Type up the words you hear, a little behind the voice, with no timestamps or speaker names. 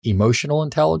emotional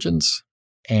intelligence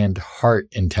and heart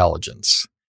intelligence.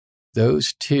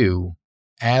 Those two,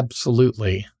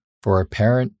 absolutely, for a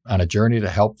parent on a journey to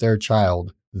help their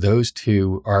child, those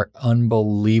two are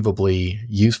unbelievably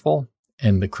useful.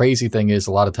 And the crazy thing is,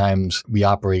 a lot of times we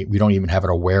don't even have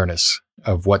an awareness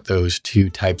of what those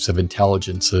two types of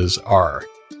intelligences are.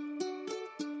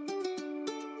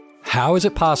 How is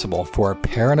it possible for a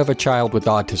parent of a child with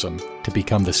autism to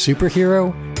become the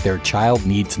superhero their child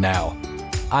needs now?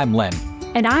 I'm Len.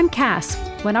 And I'm Cass.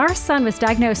 When our son was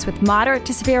diagnosed with moderate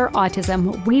to severe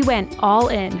autism, we went all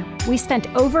in. We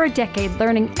spent over a decade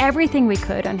learning everything we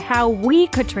could on how we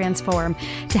could transform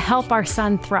to help our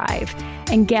son thrive.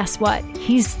 And guess what?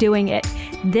 He's doing it.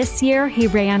 This year, he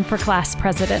ran for class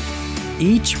president.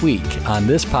 Each week on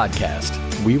this podcast,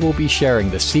 we will be sharing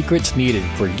the secrets needed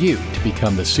for you to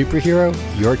become the superhero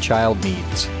your child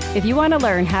needs. If you want to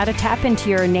learn how to tap into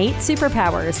your innate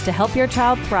superpowers to help your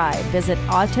child thrive, visit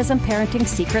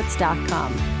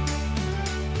autismparenting-secrets.com.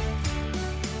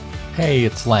 Hey,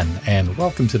 it's Len, and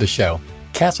welcome to the show.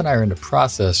 Cass and I are in the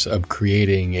process of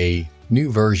creating a new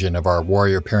version of our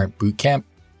Warrior Parent Bootcamp,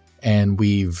 and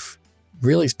we've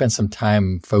really spent some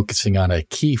time focusing on a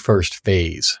key first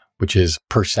phase, which is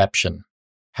perception,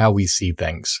 how we see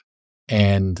things.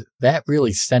 And that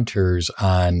really centers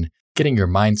on getting your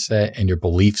mindset and your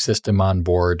belief system on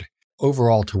board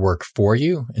overall to work for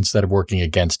you instead of working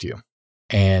against you.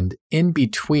 And in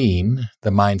between the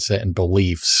mindset and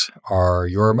beliefs are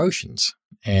your emotions.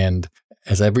 And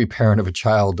as every parent of a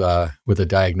child with a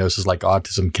diagnosis like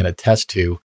autism can attest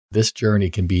to, this journey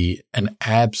can be an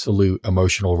absolute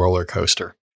emotional roller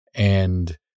coaster.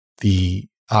 And the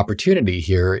opportunity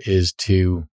here is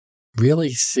to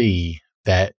really see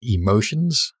that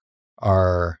emotions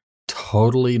are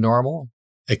totally normal,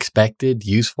 expected,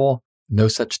 useful. No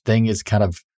such thing as kind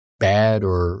of bad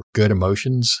or good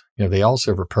emotions. They all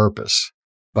serve a purpose.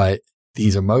 But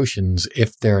these emotions,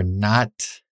 if they're not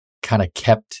kind of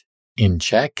kept in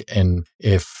check and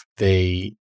if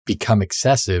they become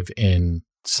excessive in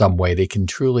some way, they can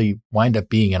truly wind up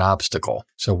being an obstacle.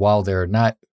 So while they're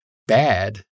not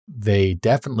bad, they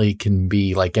definitely can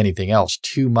be like anything else.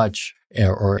 Too much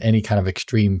or any kind of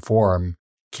extreme form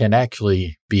can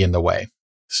actually be in the way.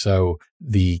 So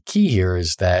the key here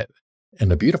is that,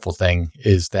 and the beautiful thing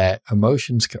is that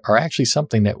emotions are actually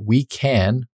something that we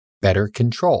can better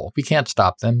control. We can't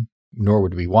stop them, nor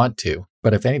would we want to.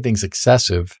 But if anything's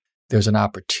excessive, there's an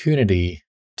opportunity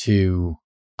to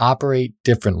operate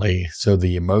differently. So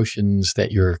the emotions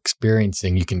that you're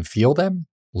experiencing, you can feel them,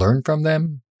 learn from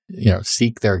them,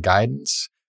 seek their guidance,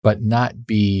 but not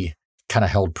be kind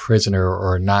of held prisoner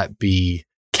or not be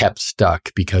kept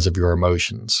stuck because of your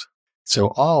emotions. So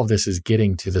all of this is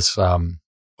getting to this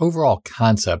overall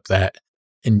concept that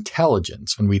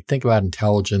intelligence, when we think about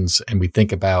intelligence and we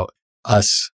think about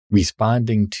us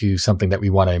responding to something that we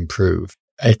want to improve,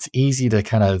 it's easy to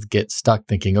kind of get stuck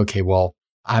thinking, okay, well,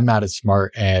 I'm not as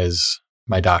smart as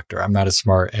my doctor. I'm not as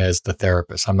smart as the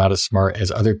therapist. I'm not as smart as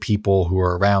other people who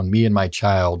are around me and my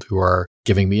child who are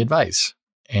giving me advice.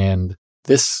 And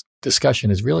this discussion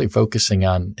is really focusing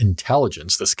on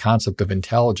intelligence, this concept of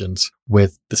intelligence,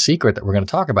 with the secret that we're going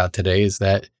to talk about today is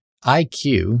that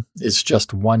IQ is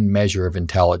just one measure of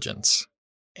intelligence.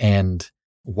 And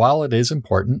while it is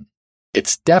important,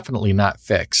 it's definitely not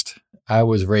fixed. I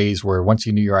was raised where once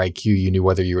you knew your IQ, you knew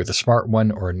whether you were the smart one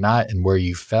or not and where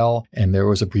you fell. And there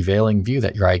was a prevailing view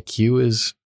that your IQ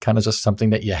is kind of just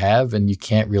something that you have and you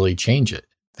can't really change it.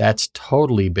 That's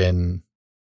totally been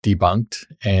debunked,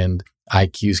 and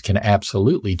IQs can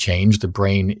absolutely change. The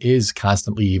brain is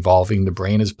constantly evolving. The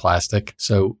brain is plastic.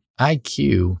 So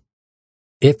IQ,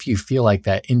 if you feel like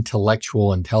that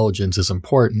intellectual intelligence is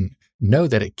important, know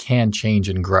that it can change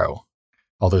and grow.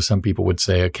 Although some people would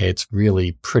say, okay, it's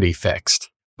really pretty fixed.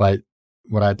 But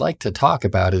what I'd like to talk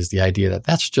about is the idea that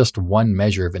that's just one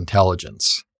measure of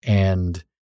intelligence. And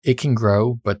it can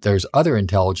grow, but there's other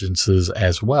intelligences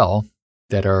as well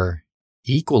that are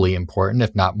equally important,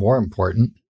 if not more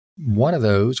important. One of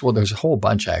those, well, there's a whole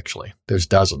bunch actually. There's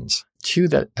dozens. Two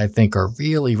that I think are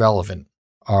really relevant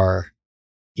are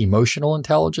emotional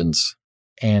intelligence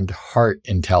and heart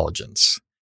intelligence.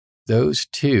 Those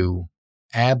two,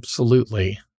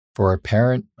 absolutely, for a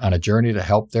parent on a journey to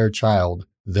help their child,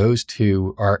 those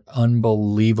two are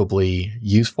unbelievably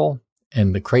useful.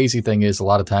 And the crazy thing is, a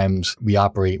lot of times we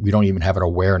don't even have an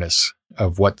awareness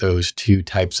of what those two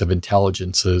types of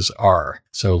intelligences are.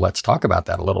 So let's talk about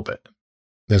that a little bit.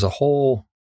 There's a whole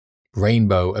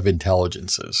rainbow of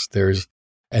intelligences. There's,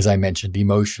 as I mentioned,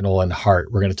 emotional and heart.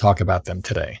 We're going to talk about them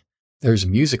today. There's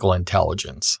musical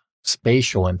intelligence,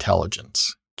 spatial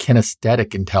intelligence,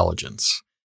 kinesthetic intelligence,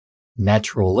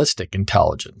 naturalistic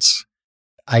intelligence.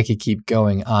 I could keep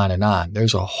going on and on.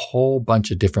 There's a whole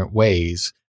bunch of different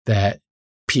ways that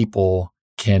people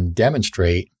can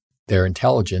demonstrate their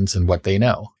intelligence and what they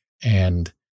know.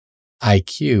 And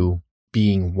IQ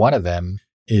being one of them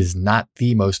is not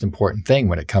the most important thing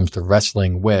when it comes to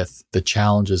wrestling with the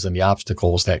challenges and the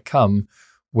obstacles that come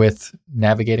with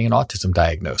navigating an autism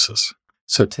diagnosis.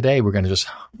 So today we're going to just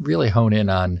really hone in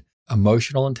on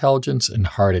emotional intelligence and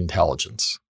heart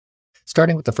intelligence.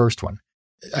 Starting with the first one,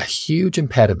 a huge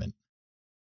impediment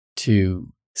to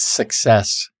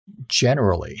success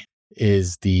generally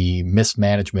is the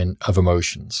mismanagement of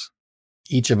emotions.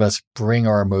 Each of us bring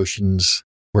our emotions,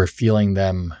 we're feeling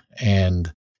them,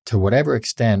 and to whatever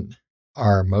extent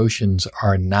our emotions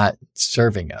are not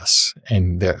serving us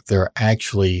and they're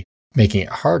actually making it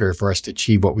harder for us to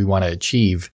achieve what we want to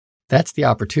achieve, that's the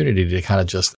opportunity to kind of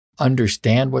just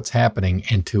understand what's happening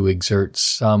and to exert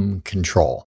some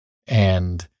control.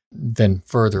 And then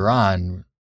further on,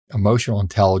 emotional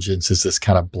intelligence is this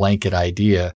kind of blanket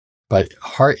idea, but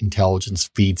heart intelligence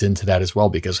feeds into that as well,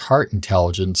 because heart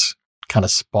intelligence kind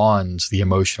of spawns the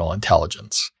emotional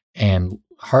intelligence. And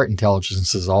heart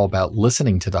intelligence is all about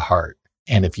listening to the heart.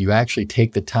 And if you actually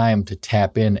take the time to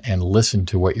tap in and listen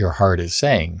to what your heart is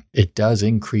saying, it does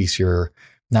increase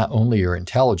not only your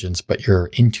intelligence, but your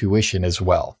intuition as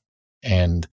well.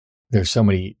 And there's so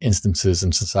many instances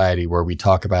in society where we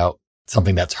talk about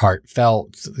something that's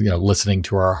heartfelt, listening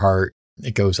to our heart.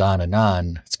 It goes on,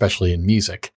 especially in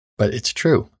music. But it's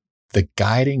true. The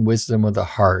guiding wisdom of the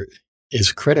heart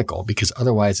is critical, because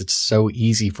otherwise it's so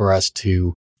easy for us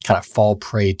to kind of fall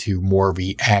prey to more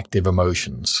reactive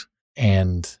emotions.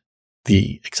 And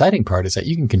the exciting part is that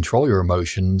you can control your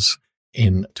emotions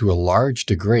to a large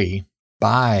degree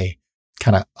by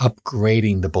kind of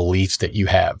upgrading the beliefs that you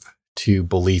have to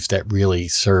beliefs that really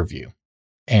serve you.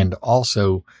 And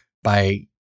also by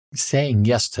saying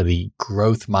yes to the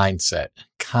growth mindset,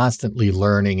 constantly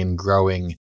learning and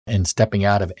growing and stepping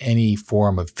out of any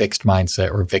form of fixed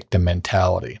mindset or victim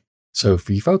mentality. So if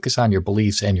you focus on your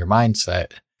beliefs and your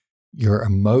mindset, your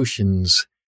emotions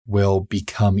will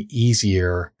become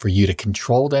easier for you to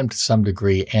control them to some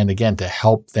degree, and again, to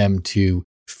help them to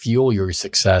fuel your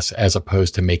success as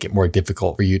opposed to make it more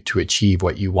difficult for you to achieve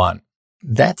what you want.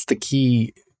 That's the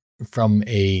key from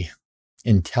a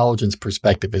intelligence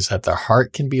perspective, is that the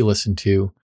heart can be listened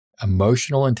to,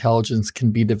 emotional intelligence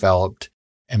can be developed.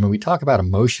 And when we talk about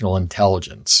emotional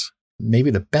intelligence,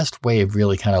 maybe the best way of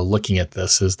really kind of looking at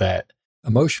this is that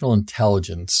emotional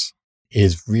intelligence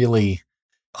is really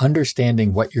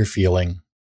understanding what you're feeling,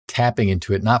 tapping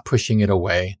into it, not pushing it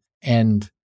away, and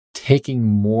taking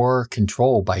more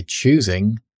control by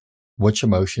choosing which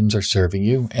emotions are serving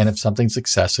you, and if something's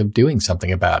excessive, doing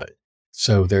something about it.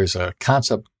 So there's a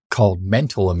concept called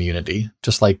mental immunity.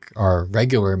 Just like our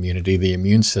regular immunity, the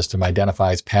immune system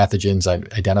identifies pathogens,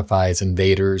 identifies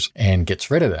invaders, and gets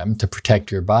rid of them to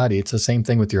protect your body. It's the same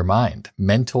thing with your mind.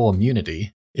 Mental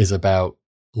immunity is about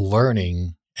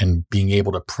learning and being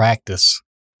able to practice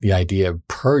the idea of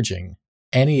purging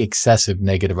any excessive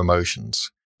negative emotions,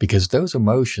 because those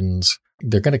emotions,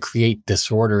 they're going to create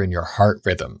disorder in your heart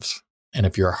rhythms. And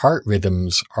if your heart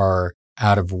rhythms are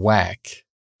out of whack,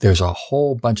 there's a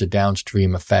whole bunch of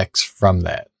downstream effects from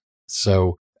that.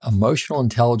 So emotional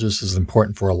intelligence is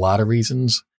important for a lot of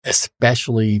reasons,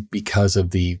 especially because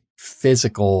of the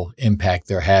physical impact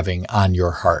they're having on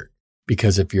your heart.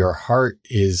 Because if your heart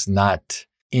is not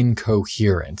in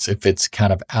coherence, if it's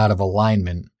kind of out of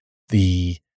alignment,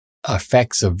 the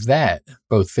effects of that,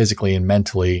 both physically and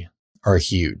mentally, are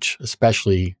huge,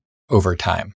 especially over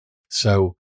time.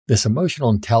 So this emotional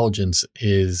intelligence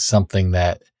is something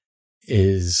that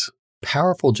is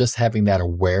powerful, just having that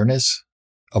awareness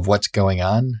of what's going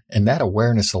on. And that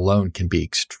awareness alone can be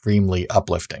extremely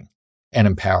uplifting and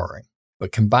empowering.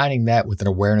 But combining that with an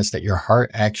awareness that your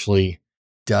heart actually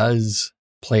does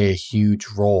play a huge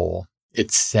role,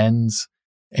 it sends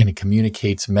and it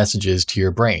communicates messages to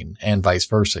your brain and vice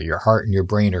versa. Your heart and your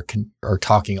brain are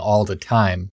talking all the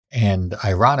time. And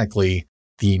ironically,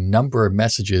 the number of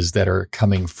messages that are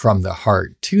coming from the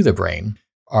heart to the brain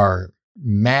are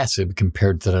massive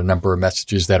compared to the number of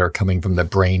messages that are coming from the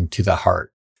brain to the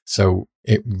heart. So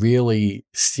it really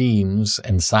seems,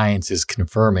 and science is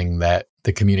confirming, that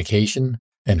the communication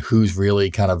and who's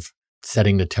really kind of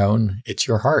setting the tone, it's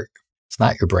your heart. It's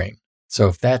not your brain. So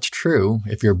if that's true,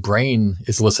 if your brain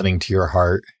is listening to your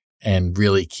heart and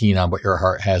really keen on what your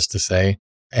heart has to say,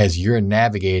 as you're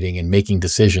navigating and making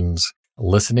decisions,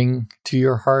 listening to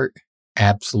your heart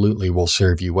absolutely will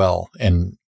serve you well.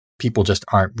 And people just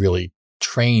aren't really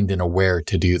trained and aware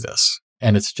to do this.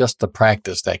 And it's just the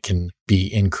practice that can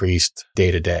be increased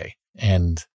day to day.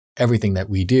 And everything that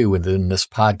we do within this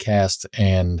podcast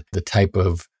and the type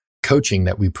of coaching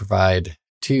that we provide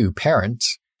to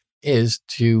parents is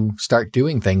to start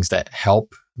doing things that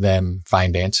help them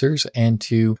find answers and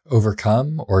to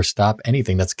overcome or stop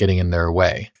anything that's getting in their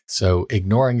way. So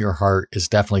ignoring your heart is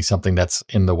definitely something that's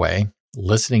in the way.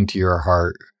 Listening to your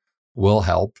heart will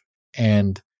help,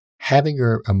 and having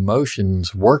your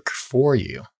emotions work for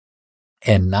you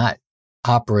and not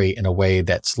operate in a way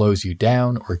that slows you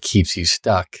down or keeps you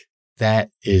stuck, that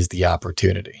is the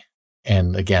opportunity.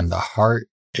 And again, the heart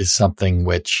is something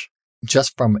which,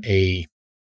 just from a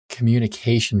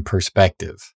communication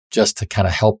perspective, just to kind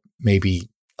of help maybe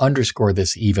underscore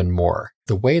this even more,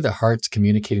 the way the heart's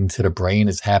communicating to the brain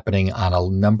is happening on a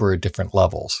number of different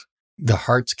levels. The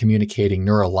heart's communicating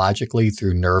neurologically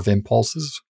through nerve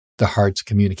impulses. The heart's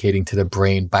communicating to the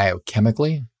brain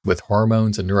biochemically with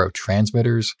hormones and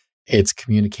neurotransmitters. It's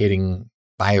communicating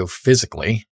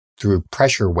biophysically through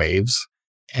pressure waves.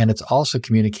 And it's also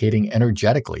communicating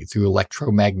energetically through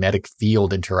electromagnetic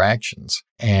field interactions.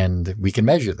 And we can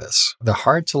measure this. The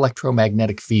heart's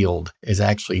electromagnetic field is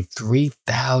actually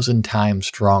 3,000 times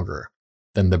stronger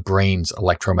than the brain's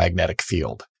electromagnetic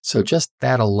field. So just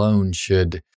that alone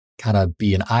should kind of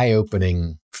be an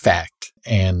eye-opening fact.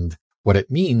 And what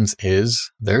it means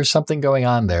is there's something going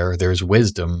on there. There's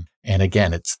wisdom. And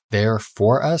again, it's there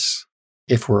for us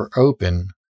if we're open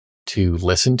to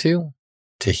listen to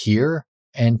hear,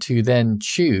 and to then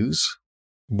choose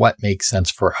what makes sense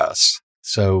for us.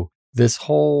 So this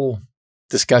whole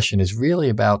discussion is really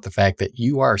about the fact that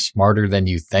you are smarter than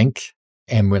you think.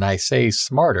 And when I say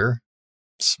smarter,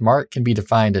 smart can be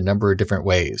defined a number of different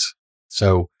ways.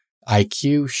 So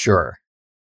IQ, sure.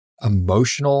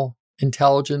 Emotional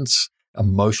intelligence,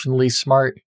 emotionally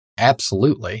smart,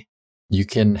 absolutely. You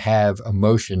can have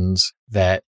emotions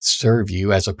that serve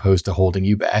you as opposed to holding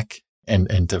you back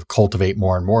and to cultivate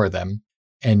more and more of them.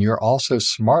 And you're also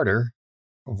smarter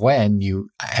when you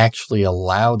actually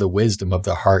allow the wisdom of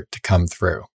the heart to come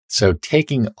through. So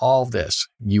taking all this,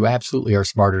 you absolutely are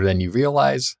smarter than you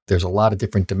realize. There's a lot of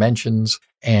different dimensions.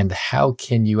 And how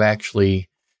can you actually,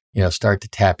 start to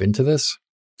tap into this?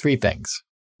 3 things.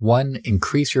 1,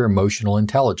 increase your emotional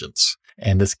intelligence.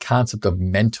 And this concept of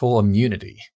mental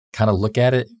immunity, kind of look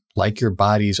at it like your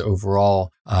body's overall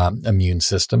immune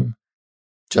system.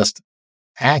 Just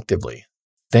actively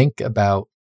think about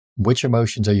which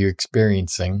emotions are you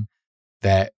experiencing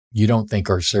that you don't think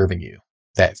are serving you,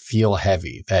 that feel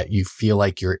heavy, that you feel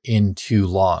like you're in too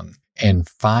long, and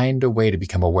find a way to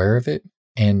become aware of it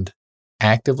and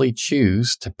actively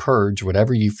choose to purge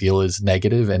whatever you feel is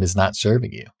negative and is not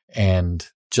serving you. And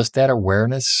just that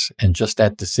awareness and just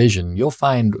that decision, you'll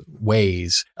find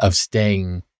ways of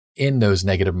staying in those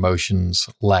negative emotions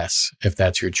less if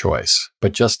that's your choice.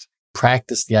 But just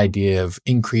practice the idea of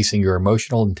increasing your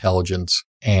emotional intelligence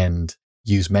and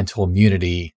use mental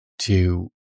immunity to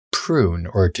prune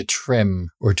or to trim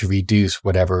or to reduce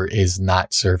whatever is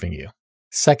not serving you.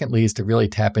 Secondly is to really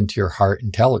tap into your heart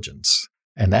intelligence.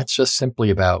 And that's just simply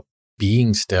about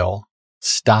being still,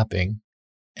 stopping,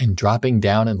 and dropping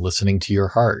down and listening to your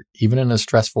heart, even in a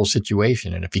stressful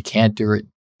situation. And if you can't do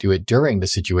it during the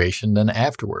situation, then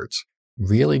afterwards.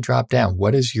 Really drop down.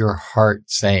 What is your heart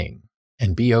saying?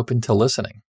 And be open to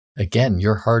listening. Again,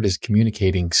 your heart is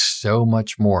communicating so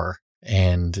much more,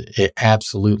 and it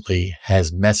absolutely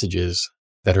has messages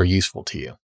that are useful to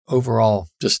you. Overall,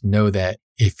 just know that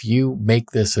if you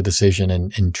make this a decision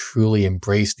and truly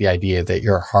embrace the idea that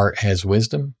your heart has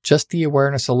wisdom, just the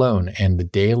awareness alone and the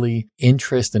daily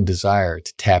interest and desire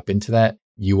to tap into that,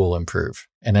 you will improve.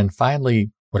 And then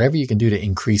finally, whatever you can do to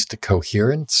increase the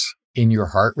coherence in your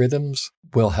heart rhythms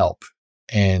will help.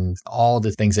 And all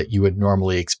the things that you would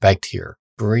normally expect here,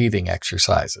 breathing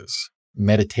exercises,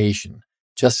 meditation,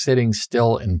 just sitting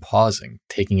still and pausing,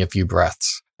 taking a few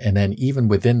breaths. And then even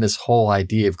within this whole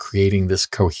idea of creating this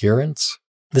coherence,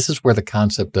 this is where the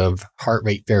concept of heart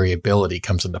rate variability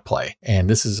comes into play. And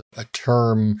this is a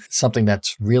term, something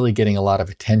that's really getting a lot of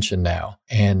attention now.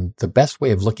 And the best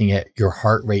way of looking at your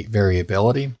heart rate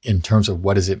variability in terms of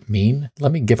what does it mean,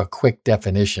 let me give a quick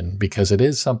definition because it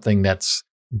is something that's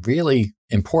really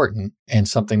important and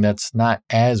something that's not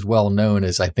as well known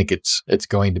as I think it's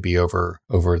going to be over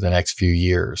the next few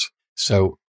years.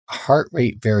 So heart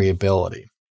rate variability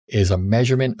is a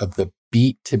measurement of the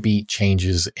beat-to-beat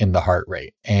changes in the heart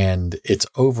rate. And it's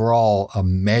overall a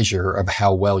measure of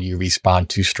how well you respond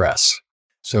to stress.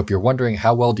 So if you're wondering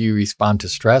how well do you respond to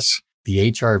stress, the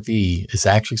HRV is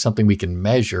actually something we can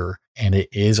measure, and it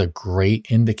is a great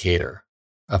indicator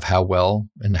of how well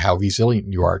and how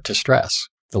resilient you are to stress.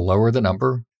 The lower the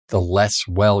number, the less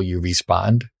well you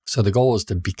respond. So the goal is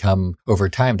to become, over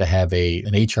time, to have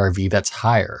an HRV that's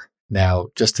higher. Now,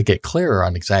 just to get clearer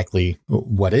on exactly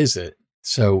what is it.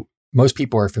 So most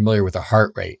people are familiar with a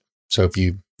heart rate. So if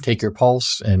you take your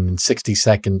pulse and in 60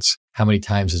 seconds, how many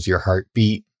times is your heart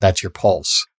beat? That's your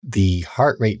pulse. The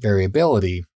heart rate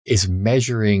variability is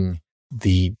measuring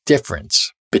the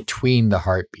difference between the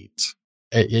heartbeats.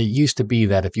 It used to be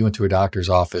that if you went to a doctor's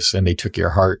office and they took your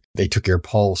heart, they took your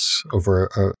pulse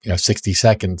over 60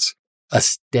 seconds, a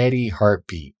steady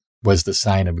heartbeat was the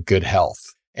sign of good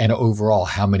health. And overall,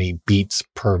 how many beats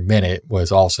per minute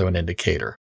was also an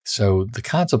indicator. So the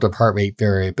concept of heart rate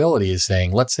variability is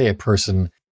saying, let's say a person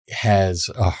has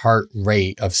a heart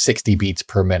rate of 60 beats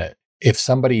per minute. If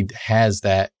somebody has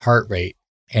that heart rate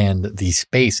and the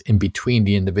space in between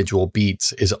the individual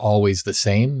beats is always the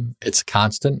same, it's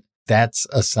constant, that's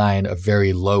a sign of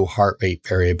very low heart rate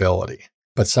variability.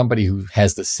 But somebody who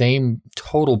has the same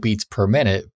total beats per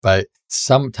minute, but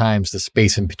sometimes the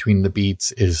space in between the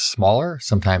beats is smaller,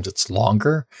 sometimes it's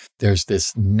longer, there's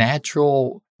this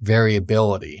natural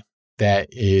variability that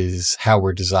is how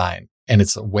we're designed. And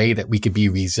it's a way that we could be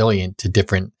resilient to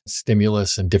different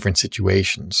stimulus and different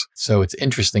situations. So it's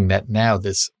interesting that now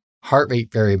this heart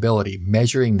rate variability,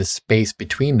 measuring the space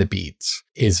between the beats,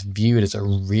 is viewed as a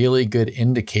really good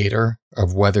indicator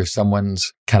of whether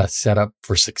someone's kind of set up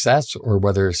for success or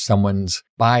whether someone's,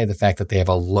 by the fact that they have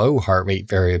a low heart rate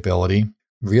variability,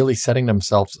 really setting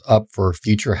themselves up for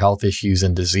future health issues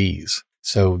and disease.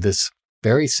 So this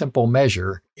very simple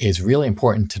measure is really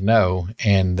important to know,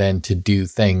 and then to do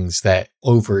things that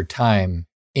over time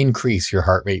increase your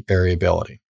heart rate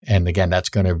variability. And again, that's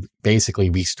going to basically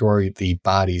restore the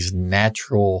body's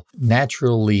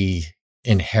naturally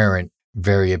inherent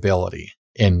variability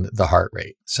in the heart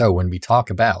rate. So when we talk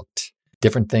about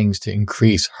different things to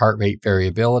increase heart rate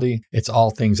variability, it's all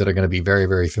things that are going to be very,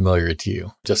 very familiar to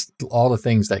you. Just all the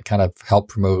things that kind of help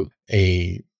promote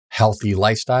a healthy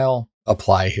lifestyle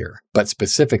apply here. But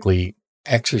specifically,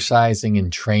 exercising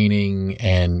and training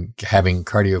and having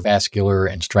cardiovascular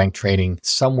and strength training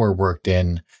somewhere worked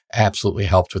in absolutely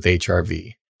helps with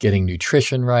HRV. Getting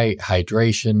nutrition right,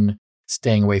 hydration,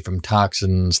 staying away from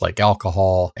toxins like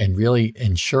alcohol, and really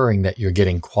ensuring that you're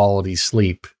getting quality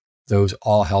sleep, those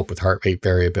all help with heart rate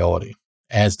variability.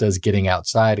 As does getting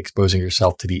outside, exposing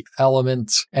yourself to the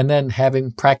elements, and then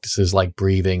having practices like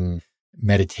breathing,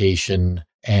 meditation,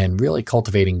 and really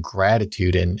cultivating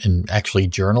gratitude and actually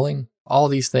journaling. All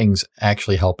these things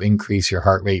actually help increase your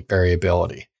heart rate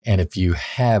variability. And if you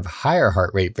have higher heart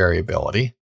rate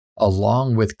variability,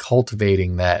 along with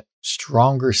cultivating that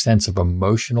stronger sense of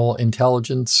emotional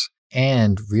intelligence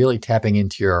and really tapping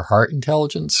into your heart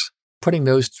intelligence, putting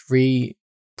those three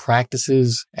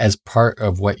practices as part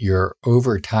of what you're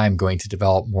over time going to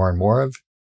develop more and more of,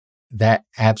 that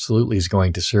absolutely is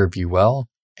going to serve you well.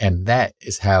 And that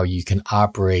is how you can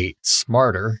operate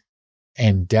smarter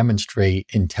and demonstrate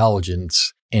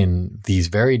intelligence in these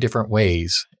very different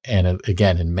ways. And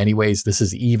again, in many ways, this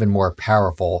is even more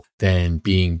powerful than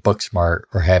being book smart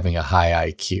or having a high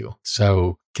IQ.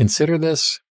 So consider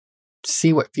this,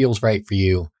 see what feels right for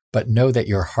you, but know that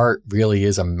your heart really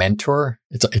is a mentor.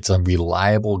 It's a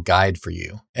reliable guide for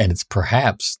you. And it's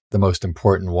perhaps the most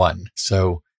important one.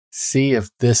 So see if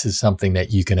this is something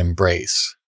that you can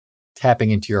embrace.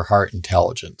 Tapping into your heart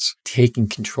intelligence, taking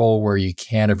control where you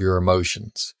can of your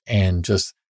emotions, and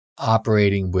just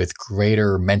operating with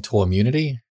greater mental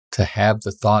immunity to have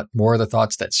more of the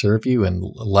thoughts that serve you and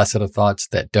less of the thoughts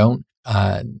that don't.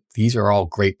 These are all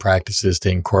great practices to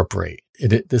incorporate.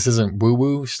 This isn't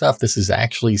woo-woo stuff. This is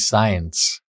actually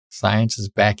science. Science is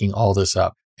backing all this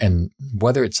up. And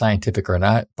whether it's scientific or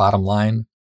not, bottom line,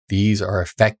 these are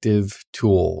effective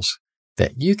tools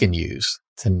that you can use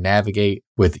to navigate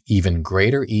with even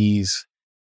greater ease,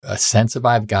 a sense of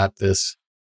I've got this,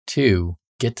 to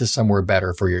get to somewhere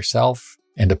better for yourself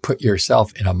and to put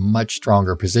yourself in a much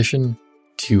stronger position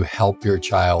to help your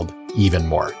child even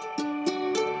more.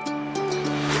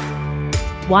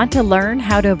 Want to learn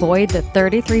how to avoid the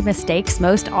 33 mistakes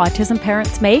most autism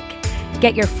parents make?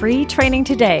 Get your free training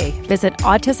today. Visit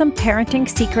autismparenting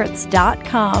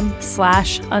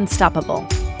secrets.com/unstoppable.